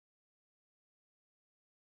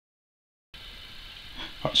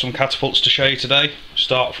Got some catapults to show you today.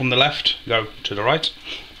 Start from the left, go to the right.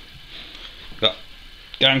 Got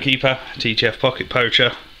Gamekeeper TTF pocket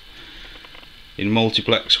poacher in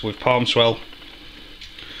multiplex with palm swell,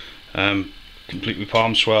 complete with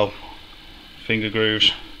palm swell, finger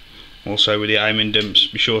grooves, also with the aiming dimps.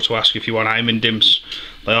 Be sure to ask if you want aiming dimps.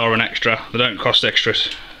 They are an extra, they don't cost extra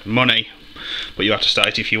money, but you have to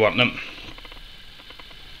state if you want them.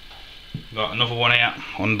 Got another one here,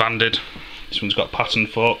 unbanded. This one's got pattern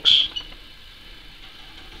forks.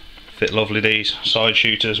 Fit lovely these. Side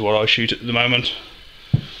shooters, what I shoot at the moment.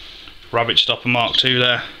 Rabbit stopper Mark II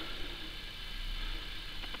there.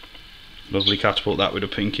 Lovely catapult that with a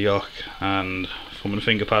pinky arc and thumb and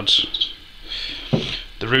finger pads.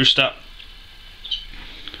 The rooster.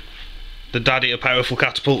 The daddy of powerful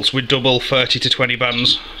catapults with double 30 to 20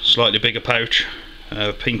 bands, slightly bigger pouch,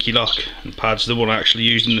 pinky lock and pads, the one I actually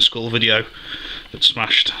used in the skull video that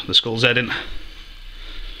smashed the skull's head in.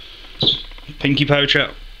 Pinky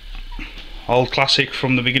poacher, old classic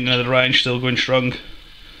from the beginning of the range, still going strong.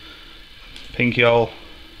 Pinky hole,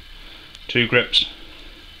 2 grips.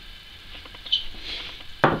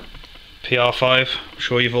 PR5, I'm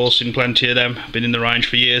sure you've all seen plenty of them, been in the range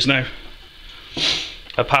for years now.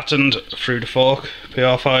 A patterned through the fork,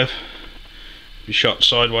 PR5, be shot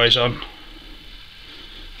sideways on.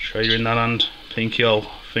 Show you in that hand, pinky hole,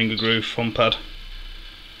 finger groove, thumb pad.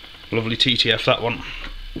 Lovely TTF that one.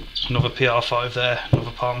 Another PR5 there,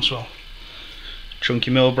 another palm swell. Chunky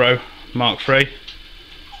Milbro, Mark III.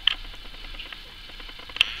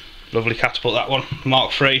 Lovely catapult that one,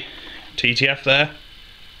 Mark III, TTF there.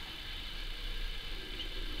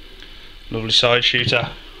 Lovely side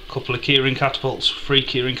shooter. Couple of keyring catapults, 3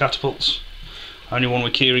 keyring catapults, only one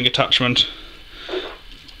with keyring attachment.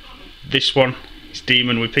 This one is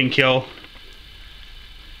Demon with pinky hole,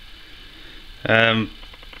 with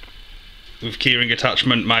keyring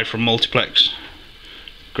attachment, made from multiplex.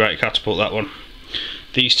 Great catapult that one.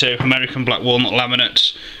 These two American black walnut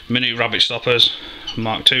laminates, mini rabbit stoppers,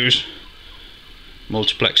 Mark IIs,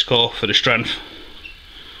 multiplex core for the strength.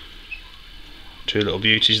 2 little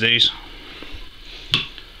beauties these.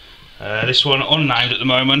 This one unnamed at the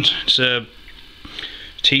moment. It's a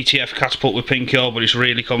TTF catapult with pinky hole, but it's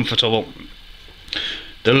really comfortable.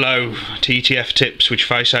 The low TTF tips which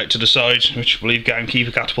face out to the sides, which I believe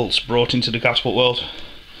Gamekeeper catapults brought into the catapult world,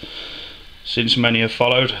 since many have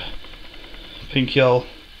followed. Pinky hole,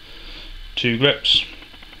 2 grips.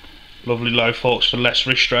 Lovely low forks for less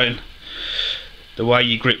wrist strain. The way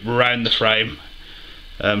you grip around the frame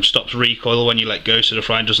stops recoil when you let go, so the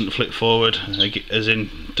frame doesn't flip forward, as in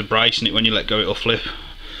to bracing it, when you let go it'll flip.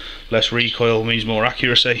 Less recoil means more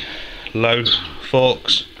accuracy. Low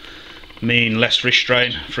forks mean less wrist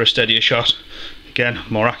strain for a steadier shot, again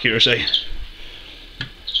more accuracy.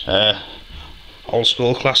 Old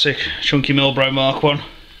school classic Chunky Milbro Mark I.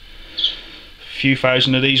 Few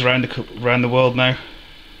thousand of these around the world now,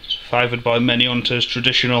 favoured by many hunters,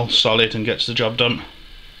 traditional, solid and gets the job done.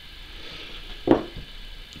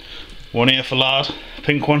 One here for lard,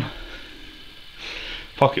 pink one.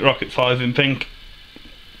 Pocket Rocket 5 in pink.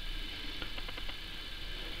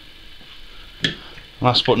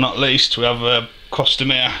 Last but not least, we have a custom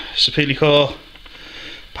here, Sapelicore,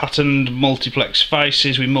 patterned multiplex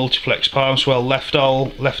faces with multiplex palm swell, left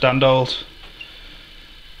hand hold.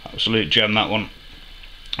 Absolute gem that one.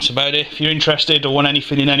 That's about it. If you're interested or want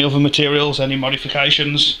anything in any other materials, any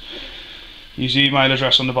modifications, use the email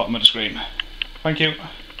address on the bottom of the screen. Thank you.